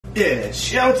It's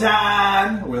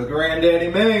showtime with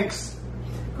GrandDaddyMinx.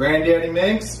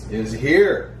 GrandDaddyMinx is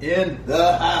here in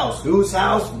the house. Whose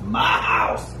house? My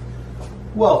house.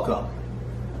 Welcome.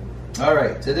 All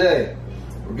right, today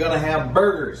we're gonna have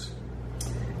burgers.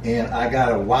 And I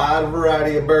got a wide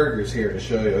variety of burgers here to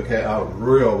show you, okay? A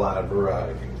real wide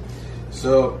variety.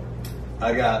 So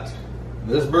I got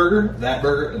this burger, and that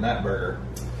burger.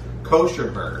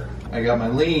 Kosher burger. I got my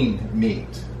lean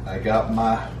meat. I got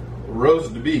my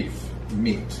roast beef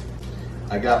meat.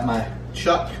 I got my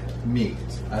chuck meat.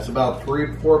 That's about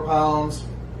 3-4 pounds,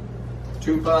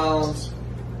 2 pounds,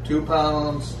 2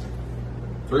 pounds,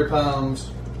 3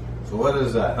 pounds. So what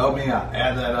is that? Help me out.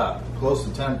 Add that up. Close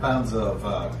to 10 pounds of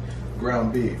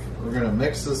ground beef. We're gonna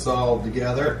mix this all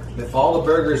together. If all the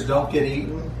burgers don't get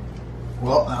eaten,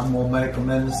 well, we'll make them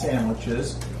into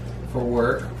sandwiches for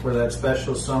work. For that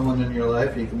special someone in your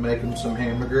life, you can make them some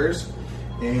hamburgers.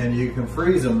 And you can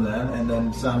freeze them then, and then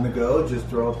it's time to go. Just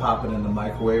pop it in the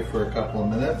microwave for a couple of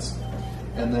minutes,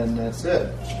 and then that's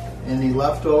it. Any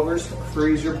leftovers,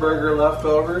 freeze your burger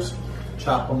leftovers,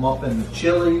 chop them up into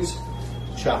chilies,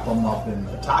 chop them up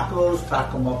into tacos,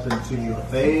 tuck them up into your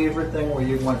favorite thing where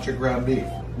you want your ground beef.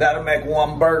 That'll make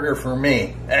one burger for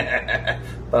me.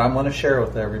 But I'm gonna share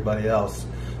with everybody else,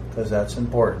 because that's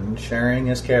important. Sharing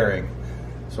is caring.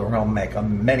 So we're gonna make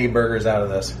many burgers out of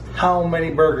this. How many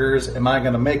burgers am I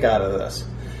gonna make out of this?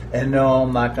 And no,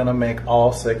 I'm not gonna make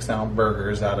all 6-ounce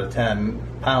burgers out of 10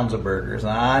 pounds of burgers.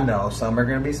 I know some are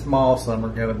gonna be small, some are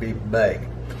gonna be big.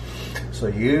 So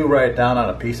you write down on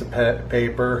a piece of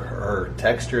paper or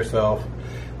text yourself,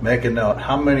 make a note,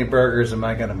 how many burgers am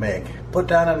I gonna make? Put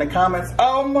down in the comments,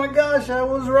 oh my gosh, I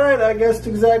was right. I guessed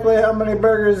exactly how many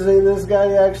burgers this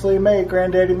guy actually made,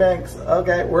 GrandDaddyMinx.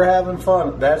 Okay, we're having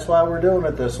fun. That's why we're doing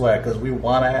it this way, because we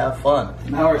wanna have fun.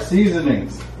 Now our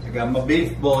seasonings. I got my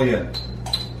beef bouillon.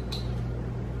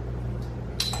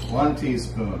 1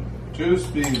 teaspoon, 2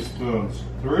 teaspoons,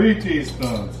 3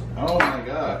 teaspoons. Oh my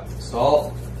God.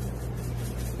 Salt.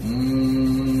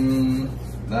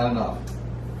 Not enough.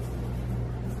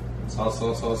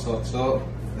 Salt.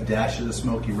 A dash of the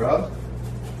smoky rub.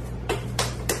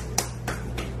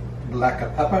 Black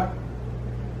pepper.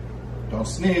 Don't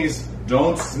sneeze.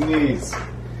 Don't sneeze.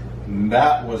 And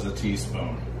that was a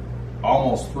teaspoon.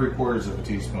 Almost 3/4 of a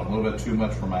teaspoon. A little bit too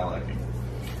much for my liking.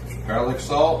 Garlic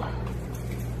salt.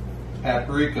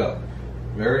 Paprika.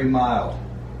 Very mild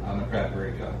on the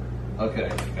paprika. Okay,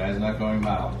 guys, not going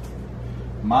mild.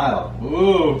 Mild.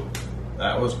 Ooh,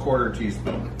 that was 1/4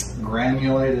 teaspoon.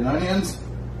 Granulated onions.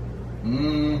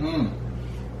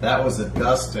 That was a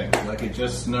dusting, like it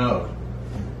just snowed.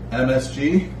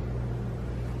 MSG.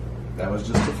 That was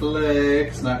just a flake.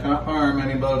 It's not gonna harm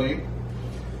anybody.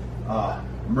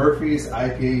 Murphy's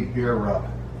IPA beer rub.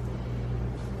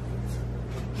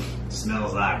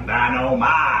 Smells like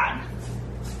dynamite.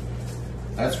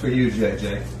 That's for you,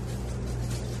 JJ.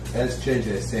 That's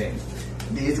JJ saying.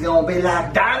 These gonna be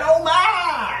like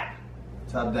dynamite!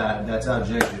 That's how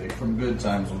JJ from Good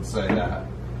Times would say that.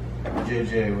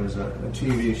 JJ was a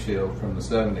TV show from the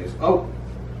 70s. Oh,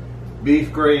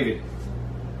 beef gravy.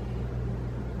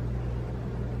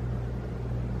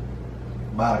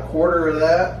 About 1/4 of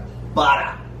that.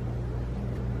 Butter.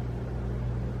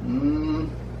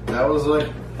 That was like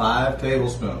 5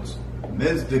 tablespoons.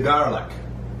 Minced the garlic.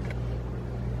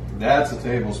 That's a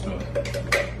tablespoon.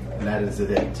 And that is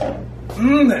it.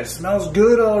 That smells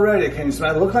good already. Can you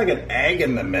smell it? It looks like an egg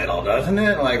in the middle, doesn't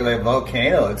it? Like a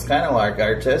volcano. It's kind of like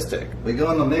artistic. We're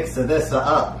going to mix this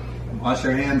up. Wash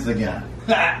your hands again.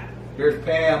 Here's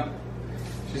Pam.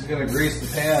 She's going to grease the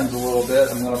pans a little bit.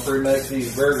 I'm going to pre-make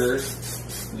these burgers.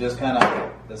 Just kind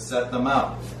of set them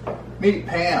out. Meet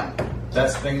Pam.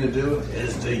 Best thing to do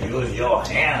is to use your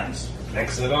hands.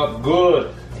 Mix it up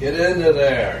good. Get into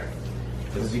there.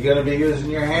 Because you're going to be using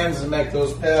your hands to make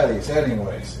those patties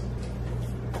anyways.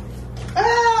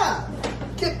 Ah!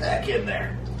 Get back in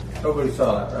there. Nobody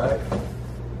saw that, right?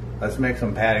 Let's make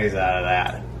some patties out of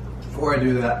that. Before I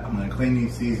do that, I'm going to clean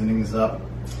these seasonings up.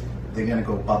 They're going to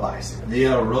go bye-byes. The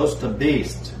roast a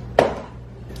beast.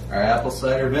 Our apple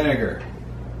cider vinegar.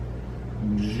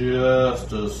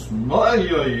 Just a small, a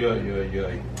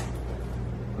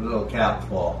little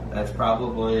capful. That's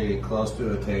probably close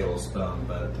to a tablespoon,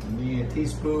 but a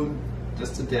teaspoon,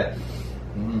 just a dip.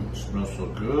 Smells so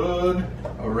good.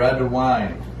 A red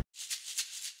wine.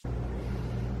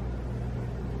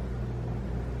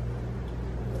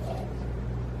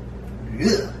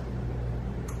 Yeah.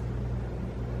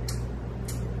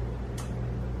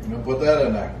 I'm gonna put that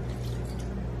in there.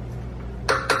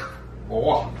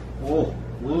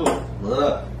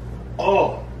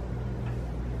 Oh,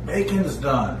 bacon's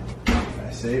done.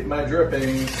 I save my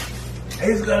drippings.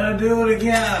 He's gonna do it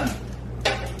again.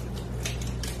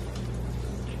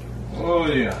 Oh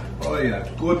yeah,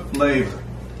 good flavor.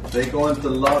 They're going to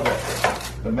love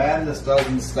it. The madness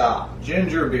doesn't stop.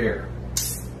 Ginger beer.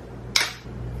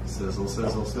 Sizzle,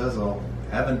 sizzle, sizzle.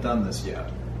 Haven't done this yet.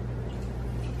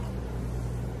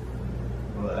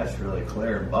 Well, that's really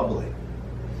clear and bubbly.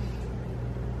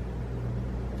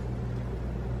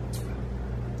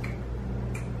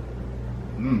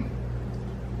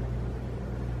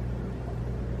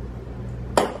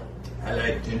 I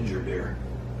like ginger beer.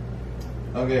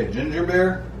 Okay, ginger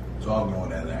beer, it's all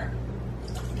going in there.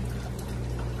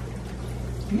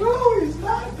 No, he's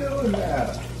not doing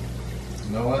that.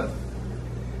 You know what?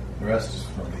 The rest is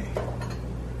for me.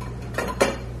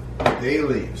 Bay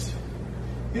leaves.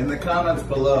 In the comments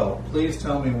below, please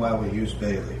tell me why we use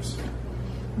bay leaves.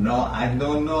 No, I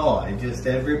don't know.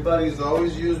 Everybody's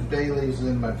always used bay leaves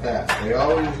in my past. They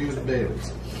always use bay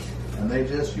leaves. And they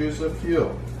just use a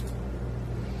few.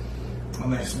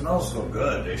 And they smell so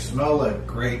good. They smell like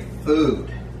great food.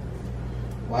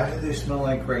 Why do they smell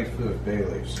like great food, bay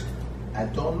leaves? I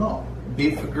don't know.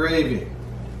 Beef gravy.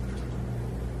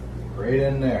 Right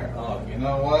in there. Oh, you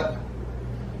know what?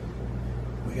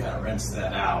 We gotta rinse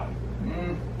that out.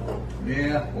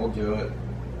 Yeah, we'll do it.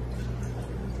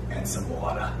 And some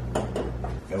water.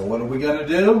 And what are we gonna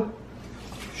do?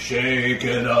 Shake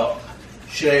it up.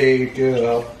 Shake it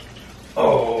up.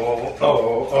 Oh,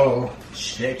 oh, oh.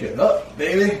 Shake it up,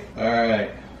 baby. All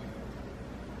right.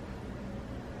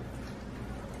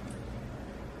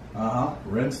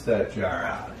 Rinse that jar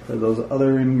out. For those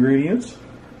other ingredients.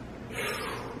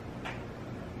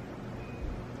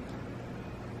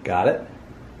 Got it?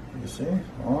 You see?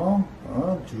 Oh,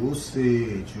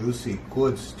 juicy, juicy,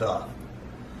 good stuff.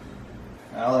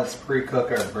 Now let's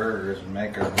pre-cook our burgers and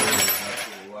make our burgers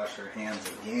after we wash our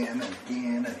hands again and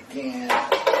again and again.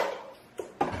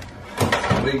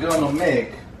 We're gonna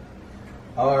make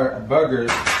our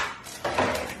burgers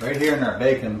right here in our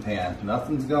bacon pan.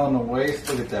 Nothing's going to waste.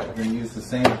 Look at that. We're gonna use the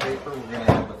same paper. We're gonna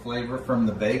have the flavor from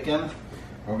the bacon.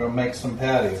 We're gonna make some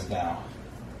patties now.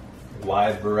 A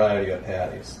wide variety of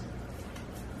patties.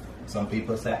 Some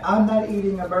people say, I'm not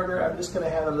eating a burger, I'm just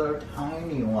gonna have a little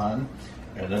tiny one.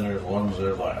 And then there's ones that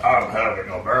are like, I'm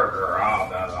having a burger,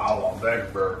 I want a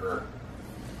big burger.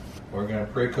 We're gonna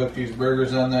pre-cook these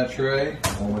burgers on that tray.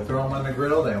 When we throw them on the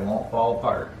grill, they won't fall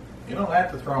apart. You don't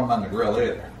have to throw them on the grill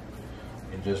either.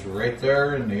 You just right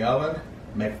there in the oven,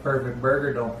 make a perfect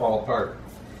burger, don't fall apart.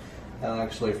 They'll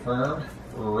actually firm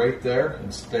right there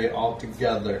and stay all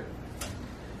together.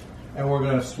 And we're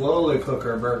gonna slowly cook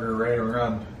our burger right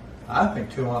around, I think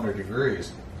 200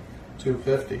 degrees,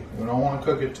 250. We don't want to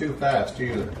cook it too fast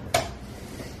either.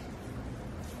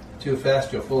 Too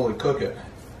fast, you'll fully cook it.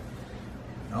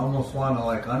 You almost want to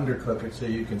like undercook it so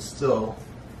you can still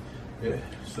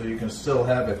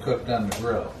have it cooked on the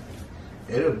grill.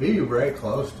 It'll be right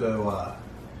close to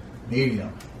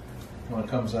medium when it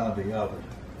comes out of the oven.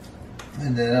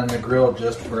 And then on the grill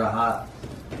just for a hot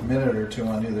minute or two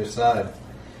on either side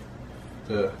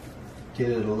to get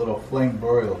it a little flame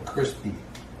broiled, crispy.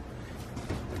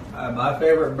 My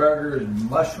favorite burger is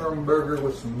mushroom burger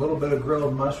with some little bit of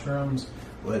grilled mushrooms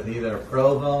with either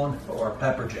provolone or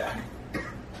pepper jack.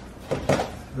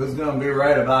 Who's going to be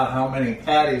right about how many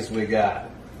patties we got?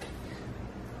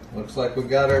 Looks like we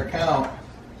got our count.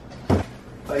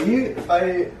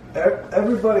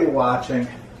 Everybody watching,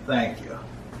 thank you.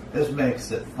 This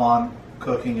makes it fun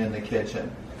cooking in the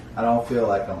kitchen. I don't feel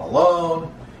like I'm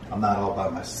alone. I'm not all by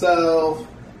myself.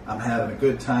 I'm having a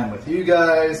good time with you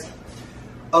guys.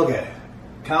 Okay,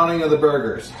 counting of the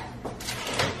burgers.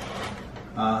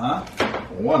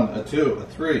 1, 2,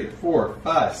 3, 4,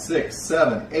 5, 6,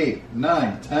 7, 8,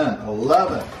 9, 10,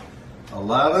 11.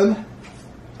 11,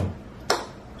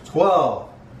 12,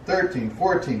 13,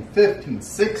 14, 15,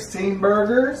 16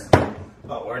 burgers.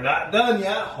 But we're not done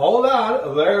yet. Hold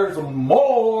on, there's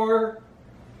more.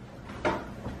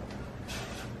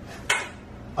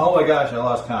 Oh my gosh, I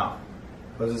lost count.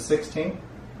 Was it 16?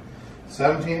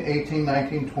 17, 18,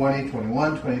 19, 20,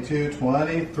 21, 22,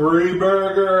 23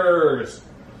 burgers.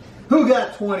 Who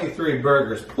got 23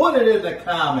 burgers? Put it in the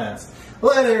comments.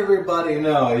 Let everybody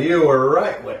know you were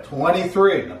right with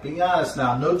 23. Now be honest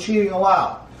now, no cheating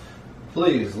allowed.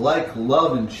 Please like,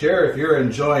 love, and share if you're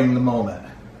enjoying the moment.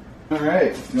 All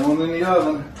right, going in the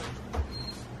oven.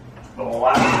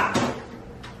 Wow.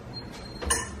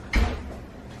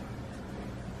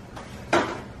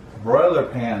 Broiler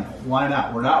pan, why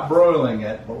not? We're not broiling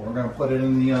it, but we're going to put it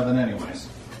in the oven anyways.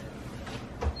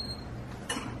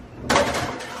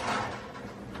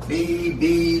 Beep,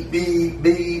 beep, beep,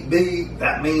 beep, beep,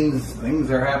 that means things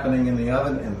are happening in the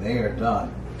oven and they are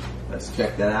done. Let's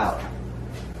check that out.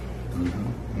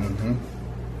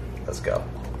 Let's go.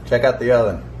 Check out the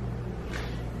oven.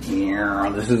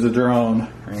 This is a drone.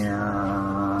 And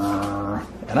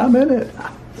I'm in it.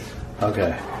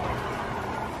 Okay.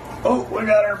 Oh, we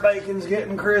got our bacon's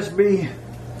getting crispy.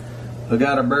 We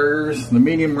got our burgers. The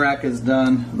medium rack is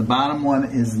done. The bottom one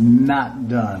is not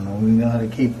done. We gotta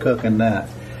keep cooking that.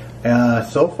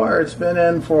 So far it's been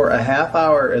in for a half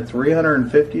hour at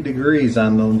 350 degrees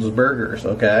on those burgers,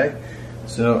 okay?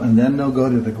 So, and then they'll go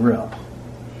to the grill.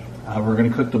 We're gonna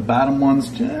cook the bottom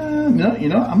ones. No, you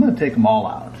know, I'm gonna take them all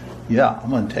out. Yeah,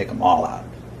 I'm gonna take them all out.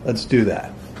 Let's do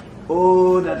that.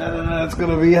 Oh, that's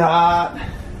gonna be hot.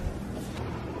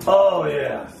 Oh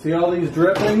yeah, see all these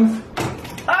drippings?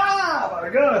 Ah, my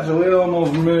gosh, we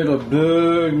almost made a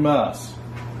big mess.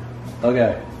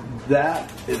 Okay, that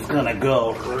is gonna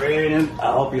go right in.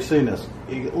 I hope you've seen this.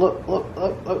 Look,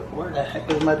 where the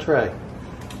heck is my tray?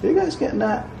 Are you guys getting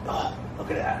that? Oh, look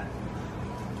at that.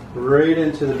 Right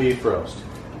into the beef roast.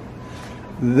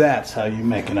 That's how you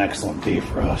make an excellent beef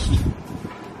roast.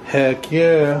 Heck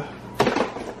yeah.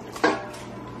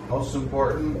 Most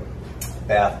important,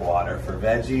 bath water for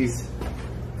veggies.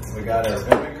 We got our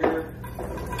vinegar.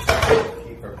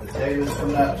 Keep our potatoes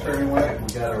from not turning white. We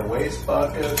got our waste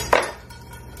buckets.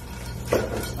 Got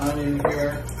this onion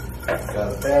here.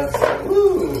 Got a bad side.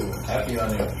 Woo! Happy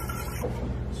onion.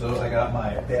 So I got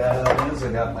my bad onions,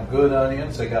 I got my good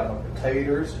onions, I got my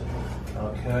potatoes.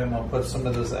 Okay, I'm gonna put some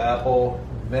of this apple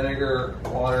vinegar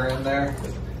water in there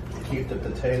to keep the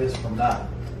potatoes from not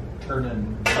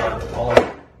turning all.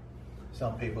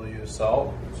 Some people use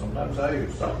salt, sometimes I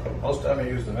use salt. Most of the time I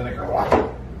use the vinegar water.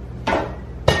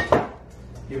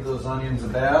 Give those onions a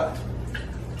bath,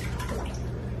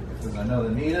 because I know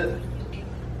they need it.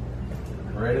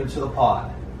 Right into the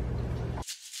pot.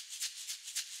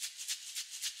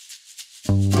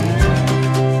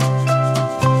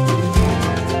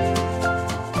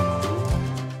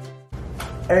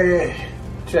 Hey,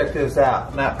 check this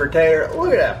out. That potato,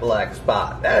 look at that black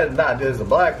spot. That is not just a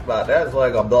black spot, that's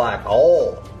like a black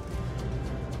hole.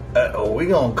 We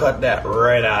gonna cut that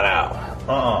right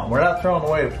out. We're not throwing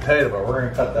away the potato, but we're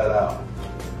gonna cut that out.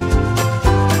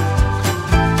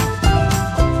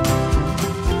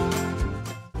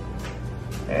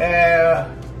 Yeah,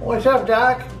 what's up,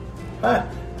 Doc?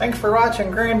 Thanks for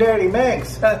watching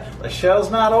GrandDaddyMinx. The show's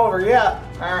not over yet.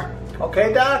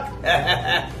 Okay, Doc?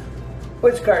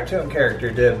 Which cartoon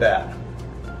character did that?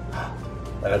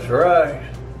 That's right.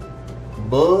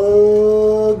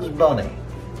 Bugs Bunny.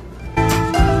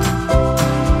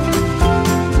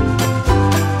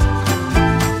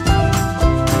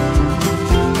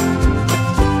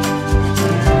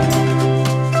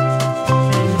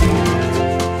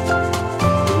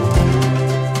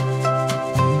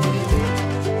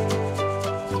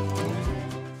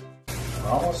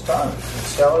 Almost done. The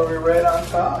celery right on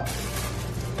top.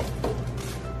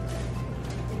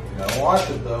 Gotta wash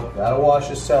it though. Gotta wash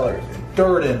the celery. There's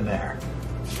dirt in there.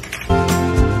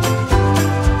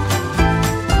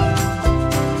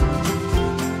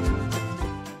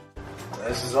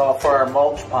 This is all for our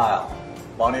mulch pile.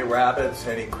 Bunny rabbits,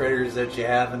 any critters that you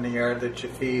have in the yard that you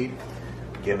feed,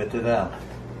 give it to them.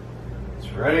 It's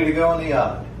ready to go in the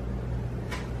oven.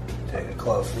 Take a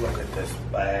close look at this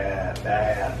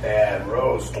bad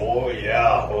roast. Oh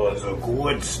yeah, there's a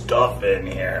good stuff in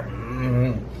here.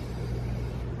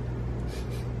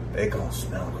 They gonna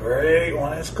smell great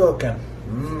when it's cooking.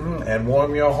 And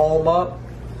warm your home up.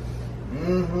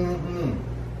 And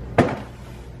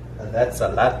that's a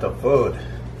lot of food.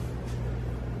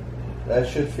 That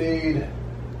should feed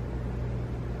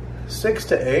 6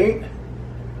 to 8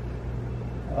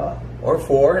 or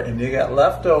 4, and you got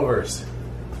leftovers.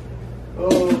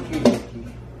 Okay.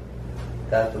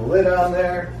 Got the lid on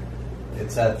there.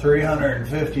 It's at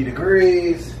 350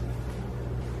 degrees.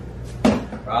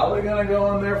 Probably gonna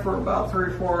go in there for about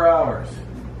 3-4 hours.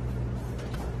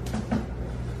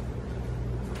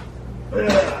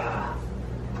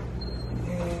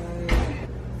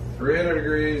 300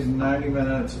 degrees, 90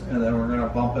 minutes, and then we're gonna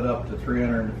bump it up to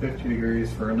 350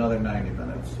 degrees for another 90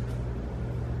 minutes.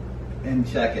 And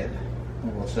check it.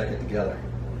 And we'll check it together.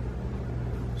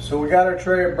 So we got our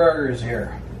tray of burgers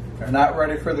here. They're not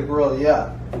ready for the grill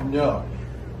yet. No.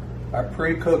 Our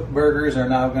pre-cooked burgers are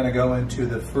now gonna go into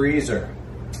the freezer.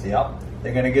 Yep.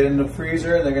 They're gonna get in the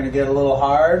freezer, they're gonna get a little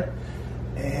hard,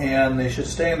 and they should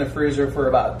stay in the freezer for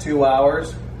about 2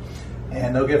 hours,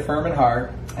 and they'll get firm and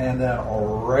hard, and then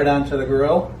right onto the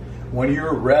grill when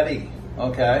you're ready,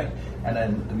 okay? And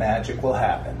then the magic will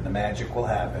happen. The magic will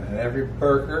happen, and every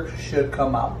burger should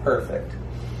come out perfect.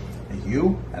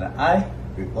 You and I,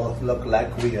 we both look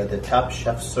like we are the top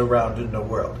chefs around in the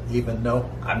world, even though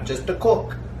I'm just a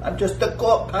cook. I'm just a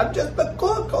cook. I'm just a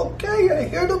cook, okay? I'm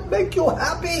here to make you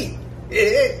happy.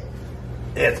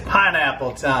 It's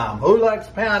pineapple time. Who likes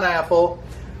pineapple?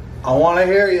 I want to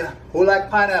hear you. Who likes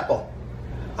pineapple?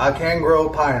 I can grow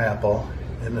pineapple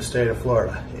in the state of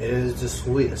Florida. It is the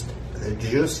sweetest, the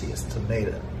juiciest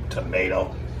tomato.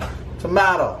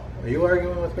 Are you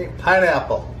arguing with me?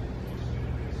 Pineapple.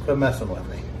 Quit messing with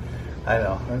me. I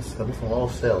know, it's a little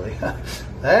silly.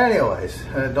 Anyways,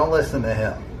 don't listen to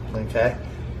him, okay?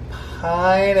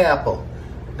 Pineapple.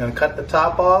 I'm gonna cut the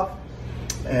top off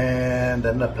and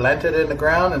then plant it in the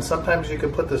ground, and sometimes you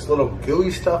can put this little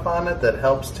gooey stuff on it that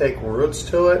helps take roots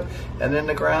to it and in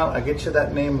the ground. I'll get you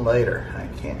that name later. I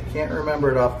can't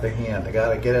remember it off the hand. I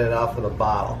gotta get it off of the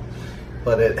bottle.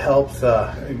 But it helps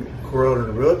grow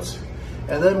the roots.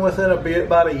 And then within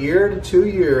about a year to 2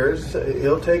 years,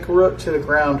 it'll take root to the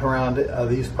ground around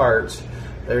these parts.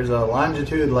 There's a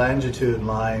longitude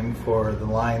line for the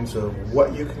lines of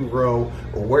what you can grow,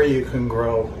 or where you can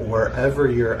grow, wherever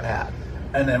you're at.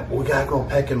 And then we gotta go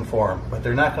picking for them, but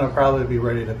they're not gonna probably be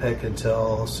ready to pick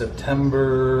until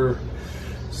September,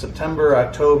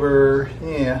 October,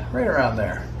 yeah, right around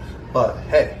there. But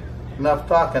hey, enough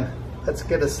talking. Let's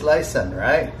get a slicing,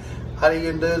 right? How do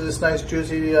you do this nice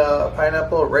juicy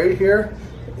pineapple right here?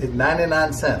 It's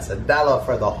 99 cents, $1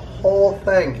 for the whole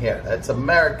thing here. That's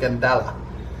American dollar.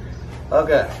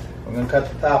 Okay, I'm gonna cut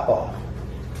the top off.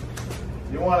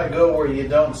 You wanna go where you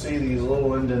don't see these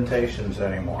little indentations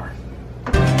anymore.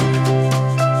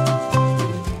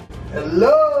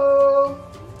 Hello?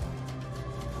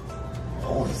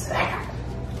 Who's that?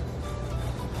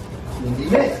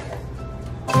 GrandDaddyMinx.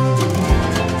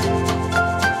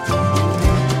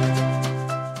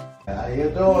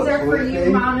 These are for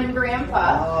you, Mom and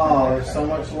Grandpa. Oh, there's so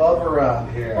much love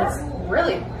around here. That's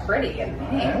really pretty and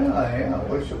pink. Yeah,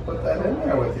 we should put that in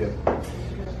there with you.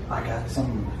 I got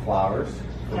some flowers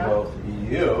for both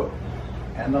you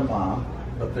and the mom,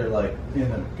 but they're like in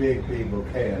a big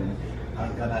bouquet, and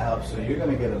I'm gonna help, so you're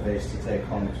gonna get a vase to take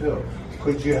home too.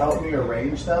 Could you help me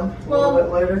arrange them a little bit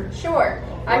later? Sure.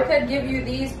 I could give you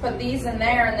these, put these in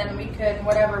there, and then we could,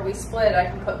 whatever we split, I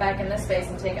can put back in this vase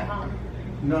and take it home.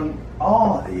 No.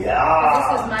 Oh,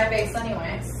 yeah. This is my vase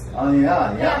anyways. Oh,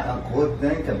 yeah. Good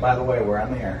thinking. By the way, we're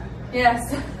on the air.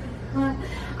 Yes. I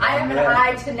have an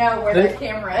eye to know where the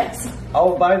camera is.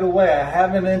 Oh, by the way, I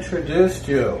haven't introduced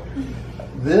you.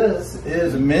 This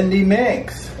is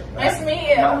GrandDaddyMinx. Nice to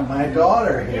meet you. My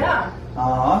daughter here. Yeah.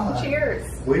 Cheers.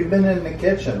 We've been in the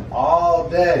kitchen all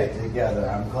day together.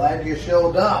 I'm glad you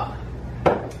showed up.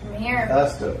 I'm here.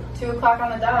 Festive. 2 o'clock on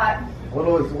the dot.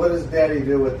 What does Daddy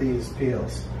do with these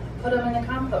peels? Put them in the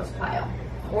compost pile.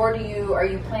 Or are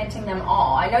you planting them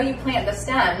all? I know you plant the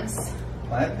stems.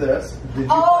 Plant this. Did you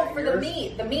for yours?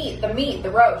 the meat, the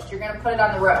roast. You're gonna put it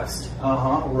on the roast.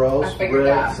 Roast,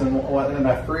 ribs, and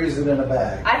I freeze it in a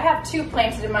bag. I have 2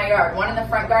 planted in my yard. One in the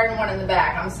front garden, one in the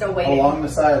back. I'm still waiting. Along the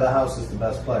side of the house is the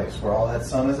best place, where all that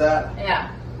sun is at.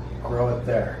 Yeah. Grow it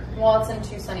there. Well, it's in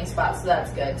 2 sunny spots, so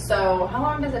that's good. So how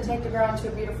long does it take to grow into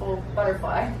a beautiful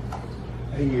butterfly?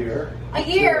 A year. A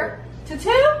year? To 2?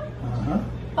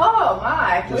 Oh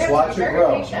my. Just watch it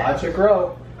grow. Patient. Watch it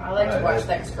grow. I like to watch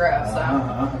things grow, so.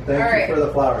 Thank you for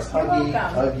the flowers. You're welcome.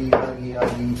 Huggy.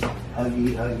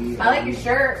 I like your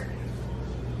shirt.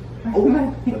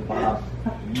 Oh, the bob.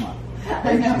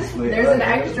 I know. There's an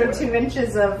extra 2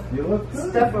 inches of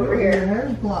stuff over here. Your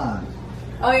hair's blonde.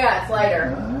 Oh yeah, it's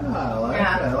lighter. I like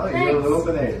that. I like it. You're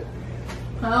illuminated.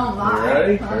 Oh my.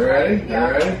 You ready?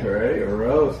 A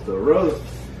roast. The roast.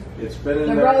 It's been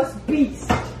in the roast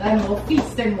beast. And we'll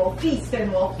feast and we'll feast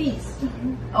and we'll feast.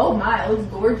 Oh my, it looks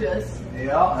gorgeous.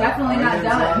 Yeah. Definitely not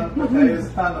done. Potatoes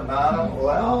on the bottom.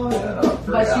 Well,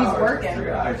 but she's working.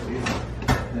 3 hours.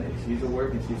 She's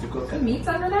working. She's a cooking. The meat's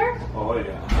under there? Oh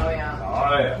yeah. Oh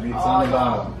yeah. Meat's on the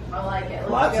bottom. I like it.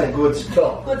 Lots of good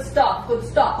stuff. Good stuff. Good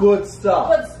stuff.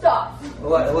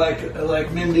 Like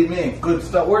GrandDaddyMinx. Good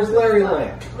stuff. Where's Larry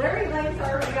Link? Larry Link's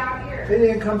already out here. He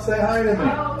didn't come say hi to me.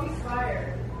 Oh, he's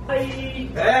fired. Hi.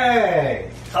 Hey!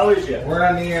 How is you? We're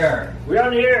on the air. We're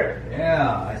on the air.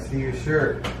 Yeah, I see your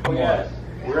shirt. Oh, yeah.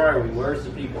 Where are we? Where's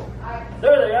the people?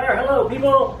 There they are. Hello,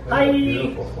 people. Hi.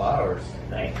 Beautiful flowers.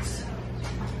 Thanks.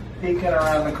 Peeking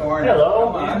around the corner.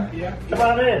 Hello. Come on. Yeah. Come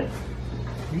on in.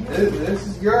 This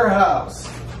is your house.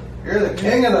 You're the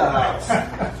king of the house.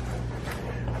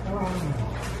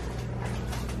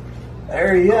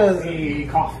 There he is.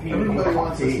 Coffee. Everybody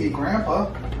wants to see Grandpa.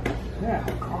 Yeah,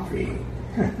 coffee.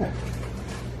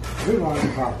 We want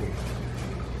coffee.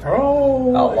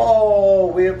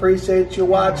 Hello. We appreciate you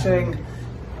watching.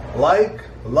 like,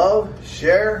 love,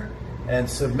 share, and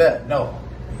submit. No,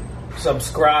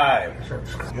 subscribe.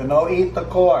 You know, eat the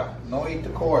core. No, eat the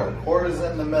core. The core is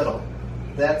in the middle.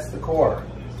 That's the core.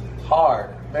 Hard,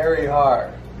 very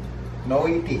hard. No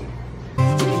eating.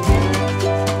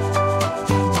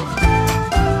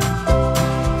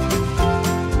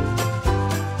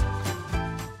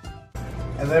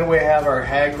 And then we have our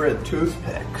Hagrid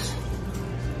toothpicks.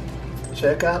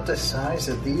 Check out the size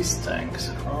of these things.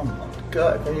 Oh my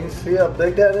God, can you see how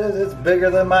big that is? It's bigger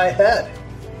than my head.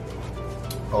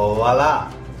 Oh,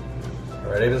 voila.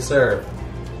 Ready to serve.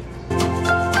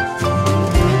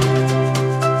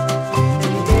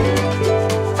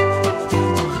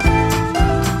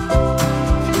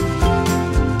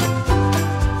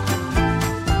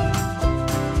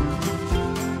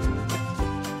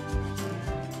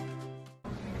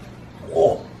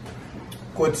 Oh,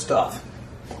 good stuff.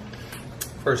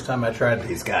 First time I tried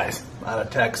these guys out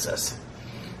of Texas.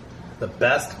 The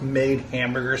best made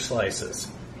hamburger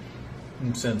slices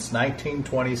since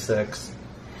 1926.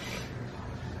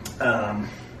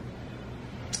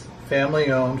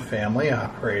 Family owned, family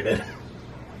operated.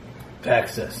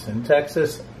 Texas. In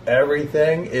Texas,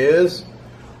 everything is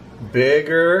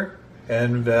bigger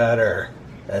and better.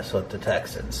 That's what the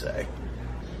Texans say.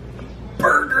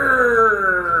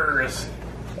 Burgers!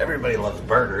 Everybody loves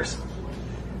burgers.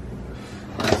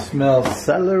 I smell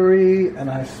celery and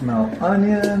I smell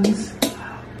onions.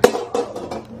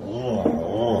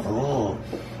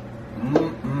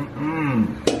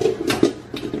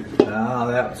 Now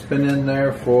that's been in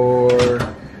there for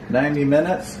 90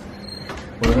 minutes.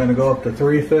 We're going to go up to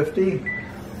 350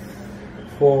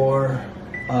 for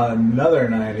another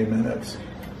 90 minutes.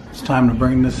 It's time to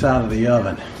bring this out of the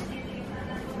oven.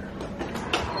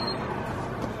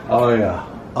 Oh yeah,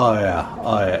 oh yeah,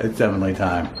 oh yeah, it's definitely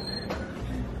time.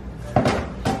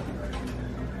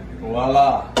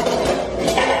 Voila.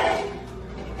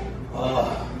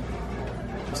 Oh.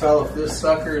 Tell if this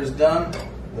sucker is done,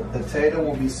 the potato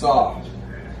will be soft.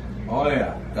 Oh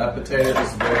yeah, that potato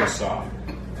is very soft.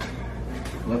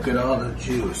 Look at all the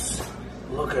juice.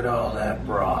 Look at all that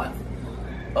broth.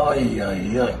 Oh yeah,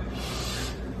 yeah.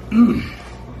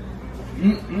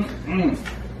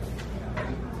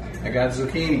 I got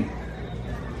zucchini.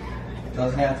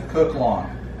 Doesn't have to cook long.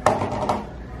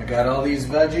 I got all these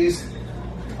veggies.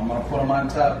 I'm gonna put them on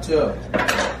top too.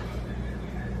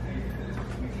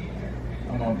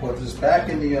 I'm gonna put this back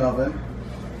in the oven.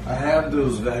 I have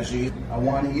those veggies. I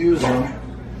want to use them.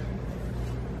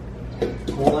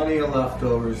 Plenty of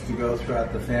leftovers to go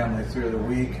throughout the family through the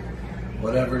week.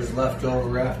 Whatever's left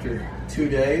over after 2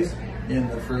 days, in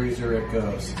the freezer it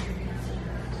goes.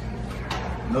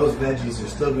 And those veggies are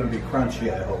still going to be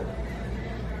crunchy, I hope.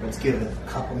 Let's give it a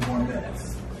couple more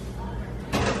minutes.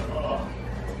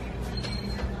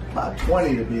 About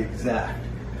 20 to be exact.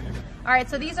 All right,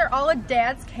 so these are all of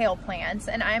Dad's kale plants,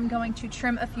 and I'm going to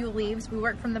trim a few leaves. We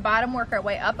work from the bottom, work our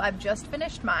way up. I've just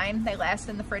finished mine. They last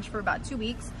in the fridge for about 2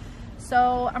 weeks.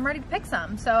 So I'm ready to pick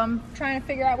some. So I'm trying to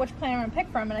figure out which plant I'm gonna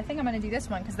pick from, and I think I'm gonna do this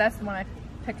one because that's the one I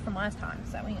picked from last time.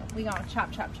 So we gonna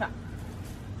chop, chop, chop.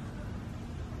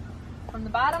 From the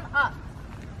bottom up.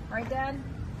 Right, Dad?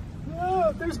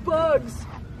 Oh, there's bugs.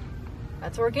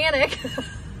 That's organic.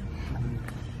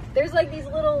 There's like these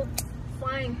little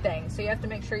flying things, so you have to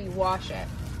make sure you wash it.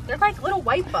 They're like little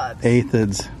white bugs.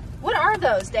 Aphids. What are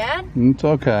those, Dad? It's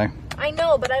okay. I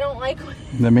know, but I don't like.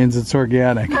 That means it's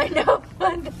organic. I know,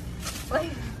 but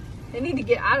like, they need to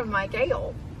get out of my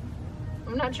kale.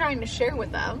 I'm not trying to share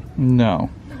with them. No.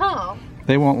 No.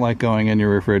 They won't like going in your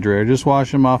refrigerator. Just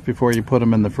wash them off before you put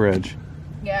them in the fridge.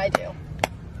 Yeah, I do.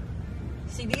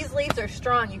 See, these leaves are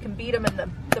strong. You can beat them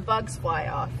and the bugs fly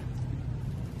off.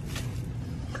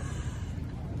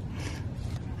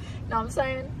 Know what I'm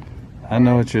saying? I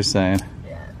know what you're saying.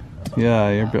 Yeah. Yeah,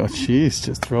 you're. Oh, jeez,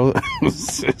 just throw the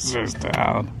scissors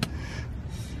down.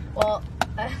 Well,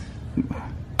 have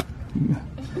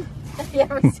you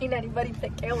ever seen anybody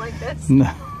pick kale like this?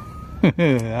 No.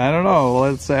 I don't know.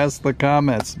 Let's ask the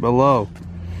comments below.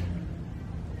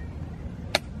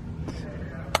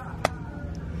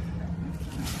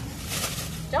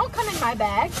 Don't come in my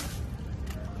bag.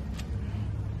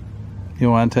 You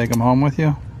want to take them home with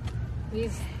you?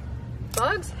 These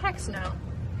bugs? Heck no.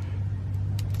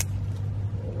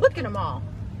 Look at them all.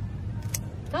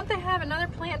 Don't they have another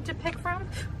plant to pick from?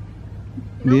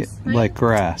 You know what I'm saying? Like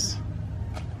grass.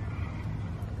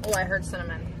 Oh, I heard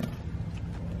cinnamon.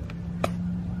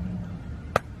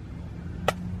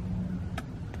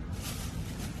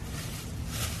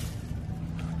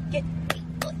 Get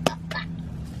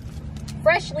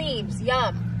fresh leaves,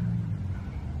 yum.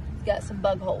 got some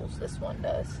bug holes, this one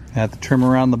does. Have to trim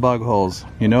around the bug holes.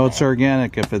 You know it's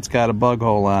organic if it's got a bug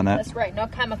hole on it. That's right, no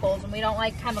chemicals, and we don't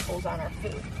like chemicals on our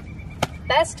food.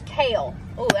 Best kale.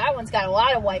 Oh, that one's got a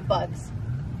lot of white bugs.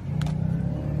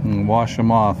 And wash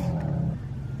them off.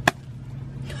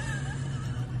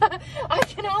 I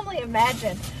can only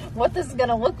imagine what this is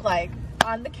gonna look like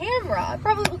on the camera. I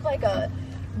probably look like a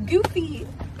goofy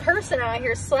person out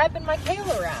here slapping my kale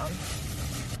around.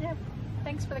 Yeah,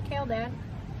 thanks for the kale, Dad.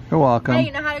 You're welcome. Hey,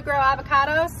 you know how to grow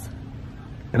avocados?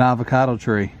 An avocado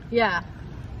tree Yeah.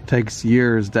 takes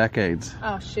years, decades.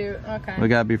 Oh shoot. Okay. We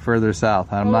gotta be further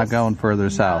south. I'm not going further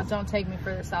south. No, don't take me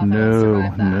further south. I No, won't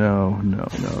survive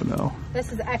that. no.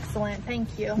 This is excellent.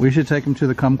 Thank you. We should take them to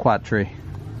the kumquat tree.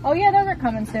 Oh yeah, those are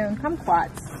coming soon.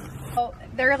 Kumquats. Oh,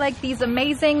 they're like these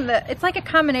amazing. It's like a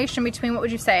combination between, what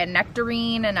would you say, a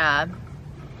nectarine and a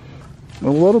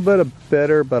little bit of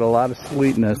bitter, but a lot of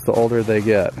sweetness the older they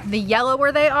get. The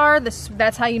yellower they are,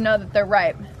 that's how you know that they're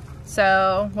ripe.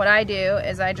 So what I do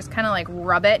is I just kind of like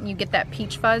rub it, and you get that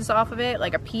peach fuzz off of it,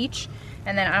 like a peach.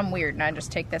 And then I'm weird, and I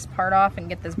just take this part off and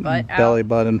get this butt out. Belly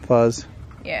button fuzz.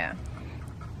 Yeah.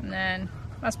 And then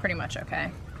that's pretty much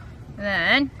okay. And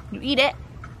then you eat it.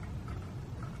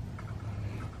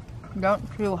 Don't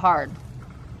too hard.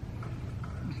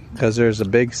 Because there's a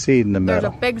big seed in the middle.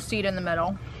 There's a big seed in the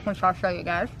middle, which I'll show you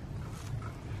guys.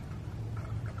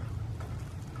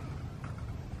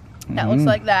 That looks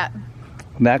like that.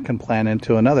 That can plant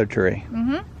into another tree.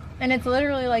 And it's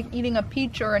literally like eating a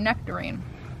peach or a nectarine.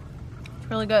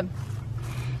 It's really good.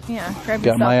 Yeah, grab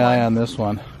Got my yourself eye one. on this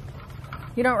one.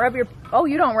 You don't rub your...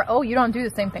 you don't do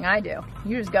the same thing I do.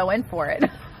 You just go in for it.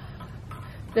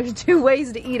 There's two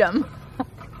ways to eat them.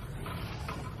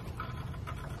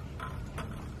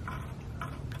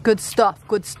 Good stuff,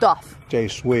 good stuff. Stay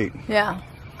sweet. Yeah.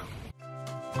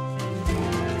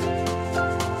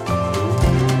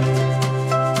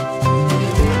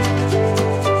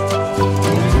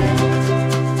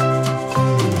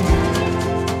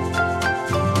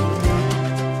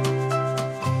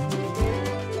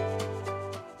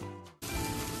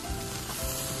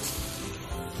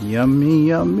 Yummy,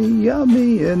 yummy,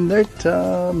 yummy in their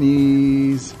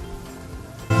tummies.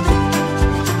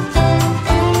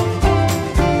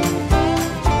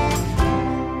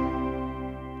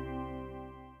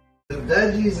 The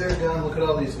veggies are done. Look at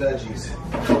all these veggies.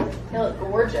 They look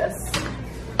gorgeous.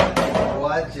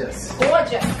 Gorgeous.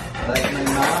 Gorgeous. Like my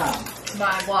mom.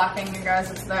 By blocking, you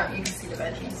guys, it's not, you can see the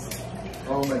veggies.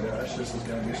 Oh my gosh, this is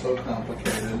going to be so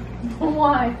complicated.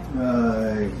 Why?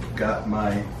 I got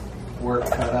my work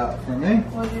cut out for me.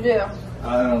 What'd you do?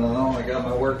 I don't know. I got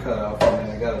my work cut out for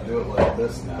me. I got to do it like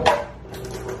this now.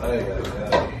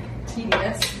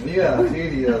 Tedious. Yeah,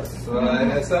 tedious.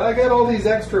 And so I got all these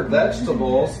extra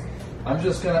vegetables. I'm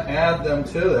just going to add them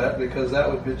to that because that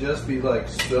would just be like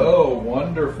so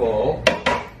wonderful.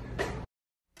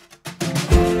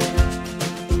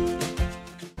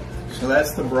 So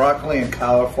that's the broccoli and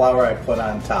cauliflower I put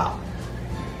on top.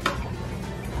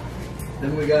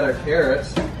 Then we got our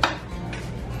carrots.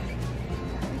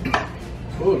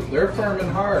 Ooh, they're firm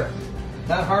and hard.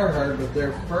 Not hard, but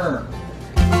they're firm.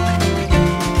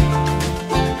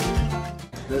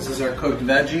 This is our cooked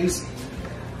veggies.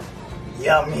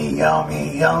 Yummy,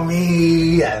 yummy,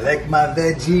 yummy. I like my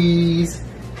veggies.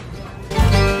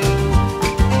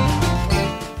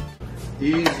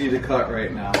 Easy to cut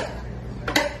right now.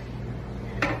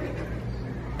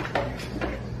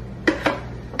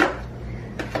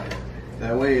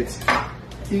 That way it's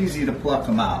easy to pluck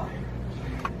them out.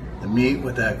 The meat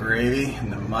with that gravy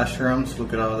and the mushrooms.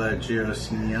 Look at all that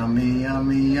juice. Yummy,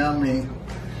 yummy, yummy.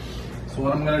 So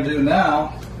what I'm going to do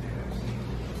now,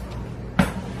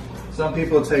 some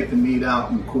people take the meat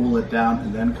out and cool it down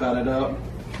and then cut it up.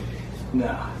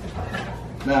 No,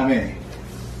 not me.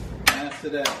 Not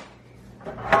today.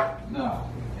 No.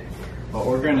 What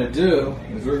we're going to do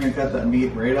is we're going to cut that meat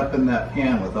right up in that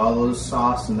pan with all those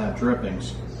sauce and that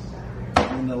drippings.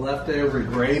 And the leftover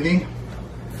gravy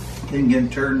can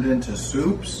get turned into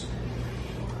soups,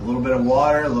 a little bit of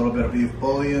water, a little bit of beef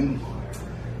bouillon,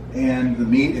 and the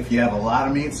meat, if you have a lot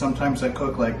of meat, sometimes I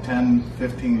cook like 10,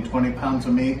 15, 20 pounds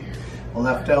of meat.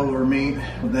 Leftover meat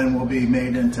then will be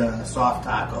made into soft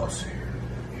tacos.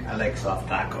 I like soft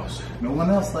tacos. No one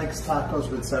else likes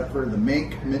tacos except for the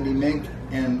Mink, Mindy Mink,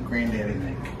 and Granddaddy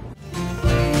Mink.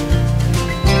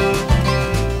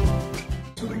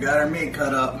 So we got our meat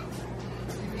cut up.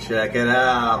 Check it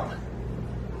out.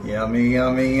 Yummy,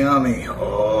 yummy, yummy.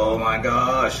 Oh my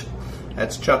gosh.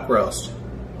 That's chuck roast.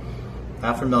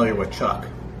 Not familiar with chuck,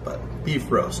 but beef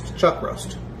roast, chuck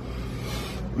roast.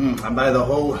 I buy the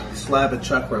whole slab of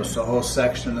chuck roast, the whole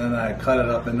section, and I cut it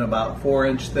up into about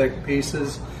 4-inch thick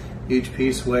pieces. Each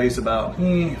piece weighs about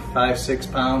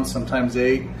 5-6 pounds, sometimes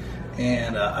 8,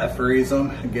 and I freeze them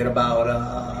and get about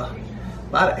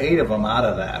 8 of them out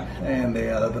of that. And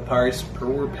the price per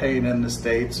we're paying in the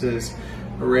States is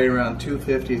right around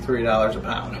 $2.50, $3 a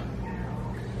pound.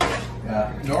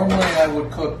 Normally I would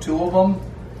cook 2 of them,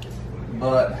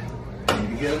 but I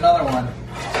need to get another one.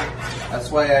 That's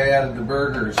why I added the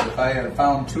burgers. If I had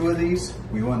found 2 of these,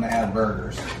 we wouldn't have had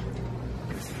burgers.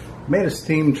 Made a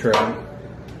steam tray.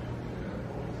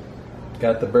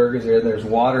 Got the burgers there. There's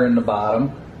water in the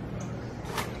bottom.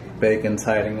 Bacon's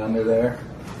hiding under there.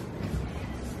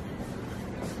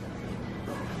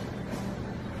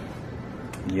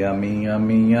 Yummy,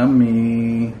 yummy,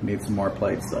 yummy. Need some more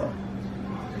plates though.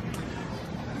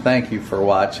 Thank you for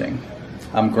watching.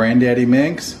 I'm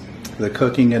GrandDaddyMinx, the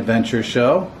Cooking Adventure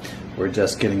Show. We're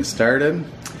just getting started.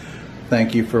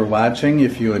 Thank you for watching.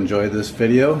 If you enjoyed this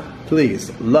video,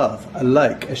 please love,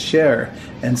 like, share,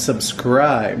 and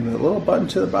subscribe. The little button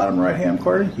to the bottom right-hand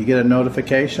corner, you get a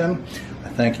notification. I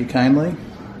thank you kindly.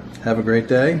 Have a great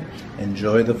day.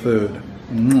 Enjoy the food.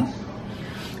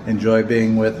 Enjoy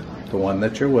being with the one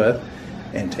that you're with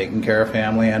and taking care of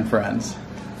family and friends.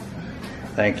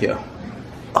 Thank you.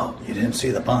 Oh, you didn't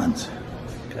see the buns.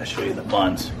 Gotta show you the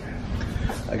buns.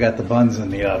 I got the buns in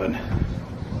the oven.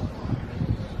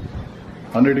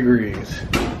 100 degrees.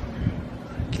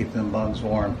 Keep them buns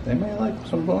warm. They may like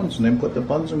some buns, and then put the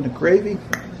buns in the gravy.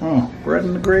 Bread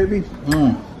in the gravy.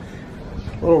 A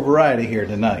little variety here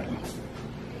tonight.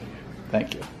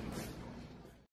 Thank you.